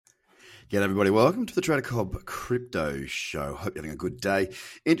G'day everybody, welcome to the Trader Cobb Crypto Show. Hope you're having a good day.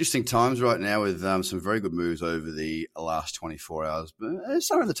 Interesting times right now with some very good moves over the last 24 hours. But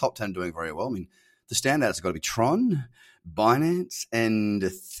some of the top 10 doing very well. I mean, the standouts have got to be Tron, Binance, and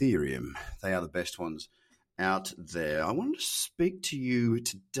Ethereum. They are the best ones out there. I wanted to speak to you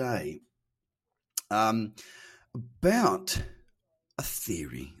today about a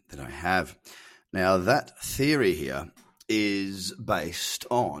theory that I have. Now, that theory here is based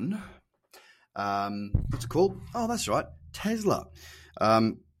on... what's it called? Oh, that's right, Tesla.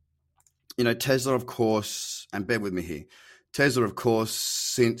 Tesla, of course, and bear with me here. Tesla, of course,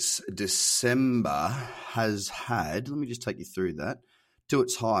 since December has had, let me just take you through that, to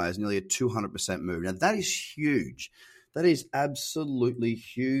its highs, nearly a 200% move. Now, that is huge. That is absolutely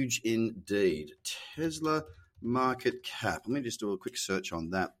huge indeed. Tesla market cap. Let me just do a quick search on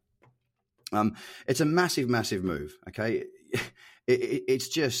that. It's a massive, massive move, okay? It's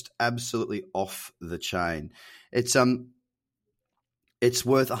just absolutely off the chain. It's worth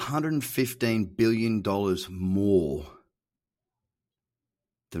 $115 billion more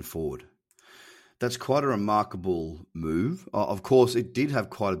than Ford. That's quite a remarkable move. Of course, it did have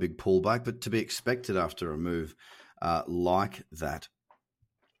quite a big pullback, but to be expected after a move like that.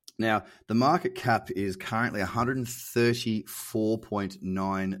 Now, the market cap is currently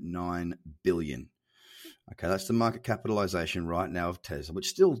 $134.99 billion. Okay, that's the market capitalization right now of Tesla, which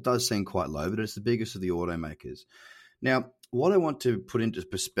still does seem quite low, but it's the biggest of the automakers. Now, what I want to put into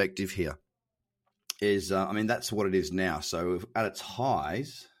perspective here is, that's what it is now. So at its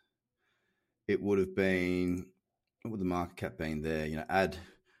highs, it would have been, what would the market cap been there? What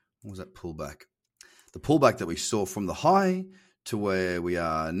was that pullback? The pullback that we saw from the high to where we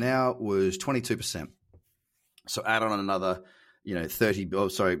are now was 22%. So add on another,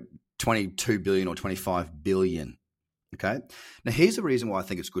 22 billion or 25 billion. Okay. Now, here's the reason why I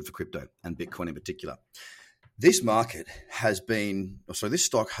think it's good for crypto and Bitcoin in particular. This stock has been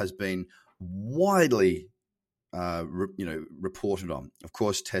widely, reported on. Of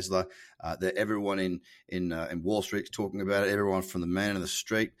course, Tesla, everyone in Wall Street's talking about it. Everyone from the man in the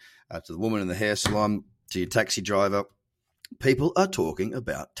street to the woman in the hair salon to your taxi driver. People are talking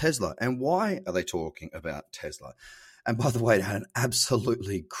about Tesla. And why are they talking about Tesla? And by the way, it had an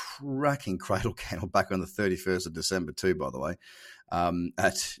absolutely cracking cradle candle back on the 31st of December too, by the way,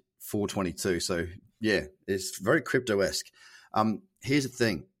 at 422. So, yeah, it's very crypto-esque. Here's the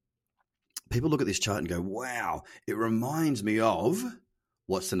thing. People look at this chart and go, wow, it reminds me of,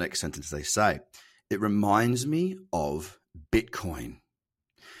 what's the next sentence they say? It reminds me of Bitcoin.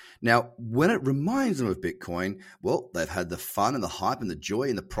 Now, when it reminds them of Bitcoin, well, they've had the fun and the hype and the joy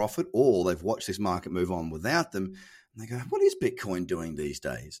and the profit, or they've watched this market move on without them. And they go, what is Bitcoin doing these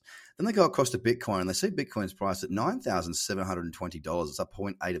days? Then they go across to Bitcoin and they see Bitcoin's price at $9,720. It's up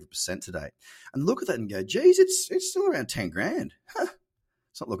 0.8% today. And look at that and go, geez, it's still around 10 grand. Huh,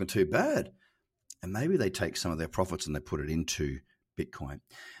 it's not looking too bad. And maybe they take some of their profits and they put it into Bitcoin.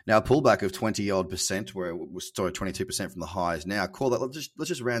 Now, a pullback of 20% where it was 22% from the highs. Now, call that, let's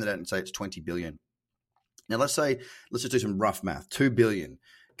just round it out and say it's 20 billion. Now, let's just do some rough math. 2 billion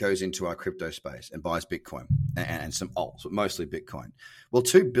goes into our crypto space and buys Bitcoin and some alts, but mostly Bitcoin. Well,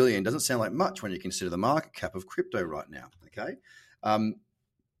 2 billion doesn't sound like much when you consider the market cap of crypto right now. Okay.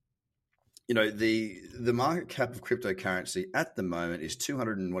 The market cap of cryptocurrency at the moment is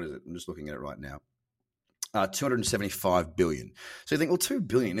 200 and what is it? I'm just looking at it right now. 275 billion. So you think, well, 2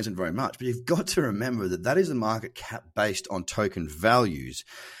 billion isn't very much, but you've got to remember that is a market cap based on token values.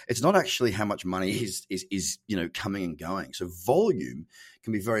 It's not actually how much money is coming and going. So volume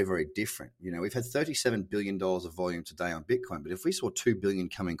can be very, very different. We've had $37 billion of volume today on Bitcoin, but if we saw 2 billion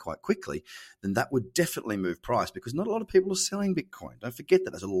coming quite quickly, then that would definitely move price because not a lot of people are selling Bitcoin. Don't forget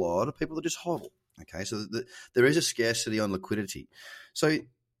that there's a lot of people that just hodl. Okay. So there is a scarcity on liquidity. So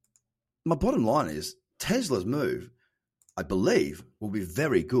my bottom line is, Tesla's move, I believe, will be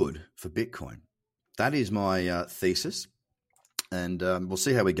very good for Bitcoin. That is my thesis. And we'll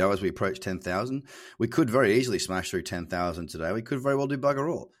see how we go as we approach 10,000. We could very easily smash through 10,000 today. We could very well do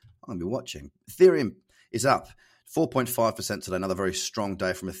bugger all. I'm going to be watching. Ethereum is up 4.5% today. Another very strong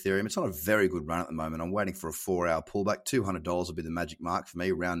day from Ethereum. It's on a very good run at the moment. I'm waiting for a 4-hour pullback. $200 will be the magic mark for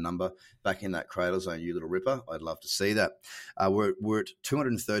me, round number, back in that cradle zone, you little ripper. I'd love to see that. We're at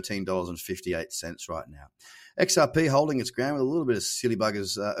 $213.58 right now. XRP holding its ground with a little bit of silly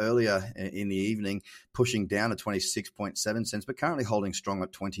buggers earlier in the evening, pushing down to 26.7 cents, but currently holding strong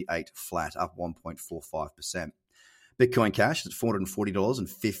at 28 flat, up 1.45%. Bitcoin Cash is at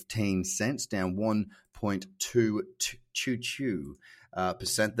 $440.15, down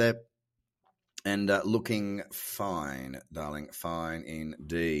 1.22% there. and looking fine, darling, fine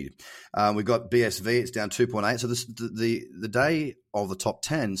indeed. We've got BSV; it's down 2.8. So the day of the top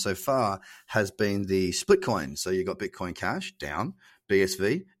 10 so far has been the split coins. So you got Bitcoin Cash down,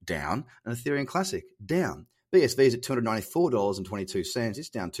 BSV down, and Ethereum Classic down. BSV is at $294.22. It's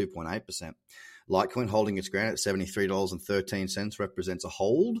down 2.8%. Litecoin holding its ground at $73.13 represents a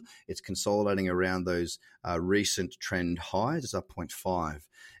hold. It's consolidating around those recent trend highs. It's up 0.5.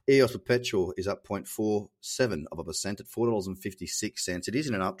 EOS Perpetual is up 0.47% at $4.56. It is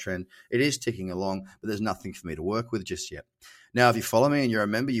in an uptrend. It is ticking along, but there's nothing for me to work with just yet. Now, if you follow me and you're a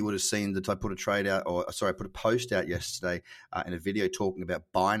member, you would have seen that I put a post out yesterday in a video talking about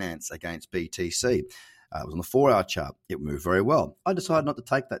Binance against BTC. It was on the 4-hour chart. It moved very well. I decided not to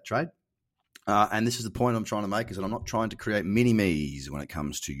take that trade. And this is the point I'm trying to make, is that I'm not trying to create mini-me's when it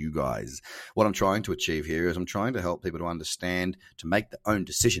comes to you guys. What I'm trying to achieve here is I'm trying to help people to understand, to make their own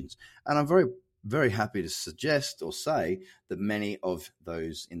decisions. And I'm very, very happy to suggest or say that many of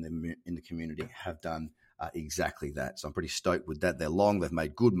those in the community have done exactly that. So I'm pretty stoked with that. They're long. They've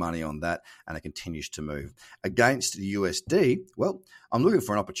made good money on that, and it continues to move. Against the USD, well, I'm looking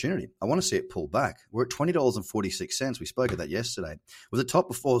for an opportunity. I want to see it pull back. We're at $20.46. We spoke of that yesterday. With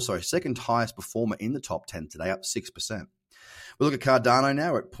the second highest performer in the top 10 today, up 6%. We look at Cardano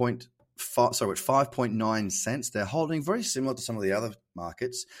now. We're at 5.9 cents. They're holding very similar to some of the other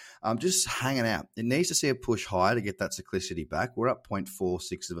markets, just hanging out. It needs to see a push higher to get that cyclicity back. We're up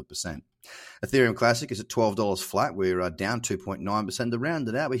 0.46%. Ethereum Classic is at $12 flat. We're down 2.9%. To round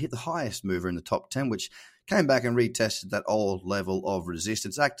it out, we hit the highest mover in the top 10, which came back and retested that old level of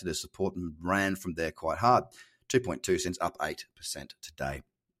resistance, acted as support, and ran from there quite hard. 2.2 cents, up 8% today.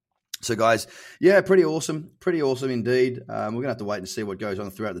 So, guys, yeah, pretty awesome indeed. We're going to have to wait and see what goes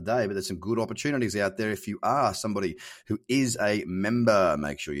on throughout the day, but there's some good opportunities out there. If you are somebody who is a member,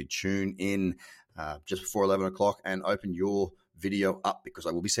 make sure you tune in just before 11 o'clock and open your video up, because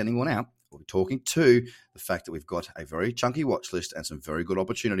I will be sending one out. We'll be talking to the fact that we've got a very chunky watch list and some very good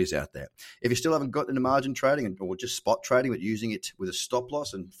opportunities out there. If you still haven't got into margin trading or just spot trading, but using it with a stop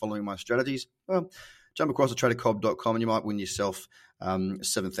loss and following my strategies, well, jump across to tradercobb.com and you might win yourself a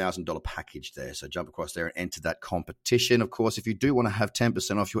 $7,000 package there. So jump across there and enter that competition. Of course, if you do want to have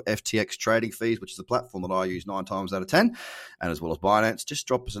 10% off your FTX trading fees, which is the platform that I use 9 times out of 10, and as well as Binance, just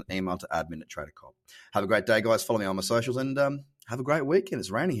drop us an email to admin@tradercobb. Have a great day, guys. Follow me on my socials and have a great weekend.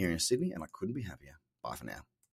 It's raining here in Sydney and I couldn't be happier. Bye for now.